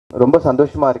ரொம்ப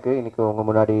சந்தோஷமாக இருக்குது இன்றைக்கி உங்கள்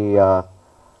முன்னாடி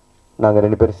நாங்கள்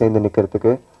 2 பேரும் சேர்ந்து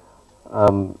நிற்கிறதுக்கு.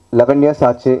 11 இயர்ஸ்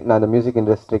ஆச்சு நான் இந்த மியூசிக்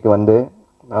இண்டஸ்ட்ரிக்கு வந்து.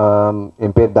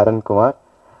 என் பேர் தரன் குமார்,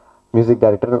 மியூசிக்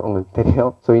டைரக்டர், உங்களுக்கு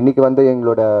தெரியும். ஸோ இன்றைக்கி வந்து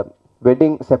எங்களோட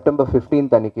வெட்டிங் செப்டம்பர்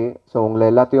 15 அன்றைக்கி. ஸோ உங்களை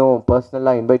எல்லாத்தையும்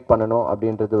பர்சனலாக இன்வைட் பண்ணணும்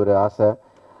அப்படின்றது ஒரு ஆசை.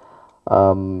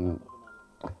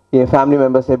 என் ஃபேமிலி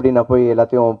மெம்பர்ஸ் எப்படி நான் போய்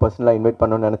எல்லாத்தையும் பர்சனலாக இன்வைட்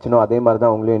பண்ணணும்னு நினச்சினோ அதே மாதிரி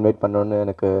தான் உங்களையும் இன்வைட் பண்ணணுன்னு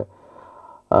எனக்கு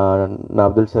நான்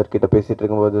அப்துல் சார் கிட்ட பேசிகிட்டு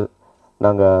இருக்கும்போது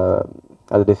நாங்கள்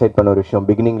அது டிசைட் பண்ண ஒரு விஷயம்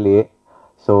பிகினிங்லேயே.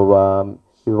 So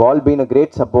you all been a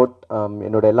great support.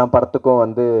 என்னோட எல்லா படத்துக்கும்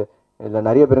வந்து இதில்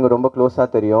நிறைய பேருங்க ரொம்ப க்ளோஸாக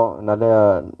தெரியும்.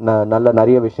 நல்ல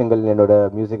நிறைய விஷயங்கள் என்னோட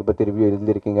மியூசிக்கை பற்றி ரிவ்யூ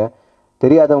எழுதியிருக்கீங்க.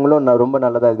 தெரியாதவங்களும் நான் ரொம்ப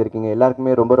நல்லதாக எழுதியிருக்கீங்க.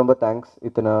 எல்லாருக்குமே ரொம்ப ரொம்ப தேங்க்ஸ்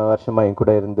இத்தனை வருஷமாக என்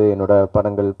கூட இருந்து என்னோட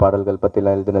படங்கள் பாடல்கள்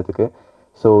பற்றிலாம் எழுதுனதுக்கு.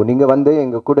 ஸோ நீங்கள் வந்து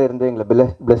எங்கள் கூட இருந்து எங்களை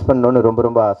பிளெஸ் பண்ணணுன்னு ரொம்ப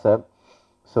ரொம்ப ஆசை.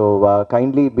 So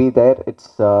kindly be there. It's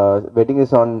wedding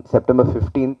is on September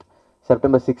 15th.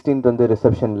 September 16th வந்து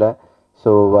ரிசப்ஷனில்.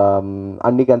 ஸோ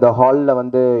அன்றைக்கி அந்த ஹாலில்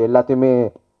வந்து எல்லாத்தையுமே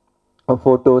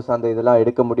ஃபோட்டோஸ் அந்த இதெல்லாம்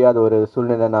எடுக்க முடியாத ஒரு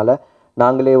சூழ்நிலைனால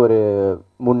நாங்களே ஒரு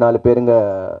 3-4 பேருங்க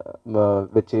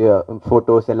வச்சு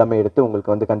ஃபோட்டோஸ் எல்லாமே எடுத்து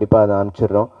உங்களுக்கு வந்து கண்டிப்பாக அதை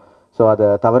அனுப்பிச்சிடுறோம். ஸோ அதை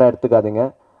தவற எடுத்துக்காதீங்க.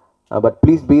 பட்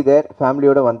ப்ளீஸ் பி தேர்,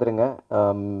 ஃபேமிலியோடு வந்துடுங்க.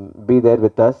 Be there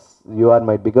with us. You are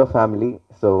my figure family.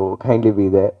 So kindly be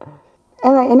there.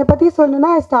 என்னை பற்றி சொல்லணும்னா,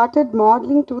 I started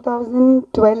modelling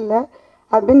 2012.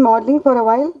 I bin modelling for a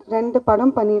while. 2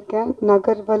 படம் பண்ணியிருக்கேன்,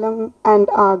 நகர்வலம் and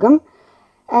Aagam.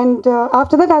 And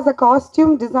after that as a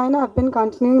costume designer I bin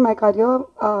continuing my career.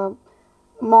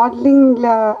 மாடலிங்கில்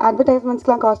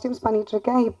அட்வர்டைஸ்மெண்ட்ஸ்க்கெலாம் costumes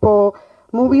பண்ணிகிட்ருக்கேன். இப்போது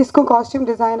மூவிஸ்க்கும் costume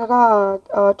டிசைனராக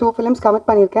 2 films commit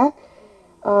பண்ணியிருக்கேன்.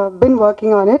 Been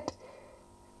working on it.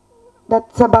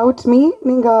 That's about me.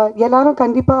 நீங்கள் எல்லோரும்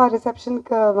கண்டிப்பாக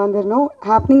ரிசப்ஷனுக்கு வந்துடணும்.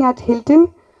 Happening at Hilton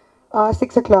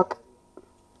 6 o'clock.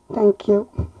 Thank you.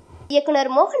 இயக்குனர்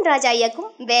மோகன் ராஜா இயக்கும்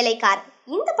வேலைக்காரன்.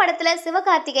 இந்த படத்துல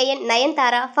சிவகார்த்திகேயன்,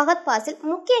 நயன்தாரா, ஃபஹத் பாசில்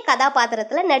முக்கிய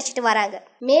கதாபாத்திரத்துல நடிச்சிட்டு வராங்க.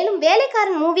 மேலும்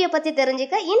வேலைக்காரன் மூவியை பத்தி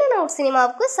தெரிஞ்சுக்க இன்னும்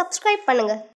சினிமாவுக்கு சப்ஸ்கிரைப் பண்ணுங்க.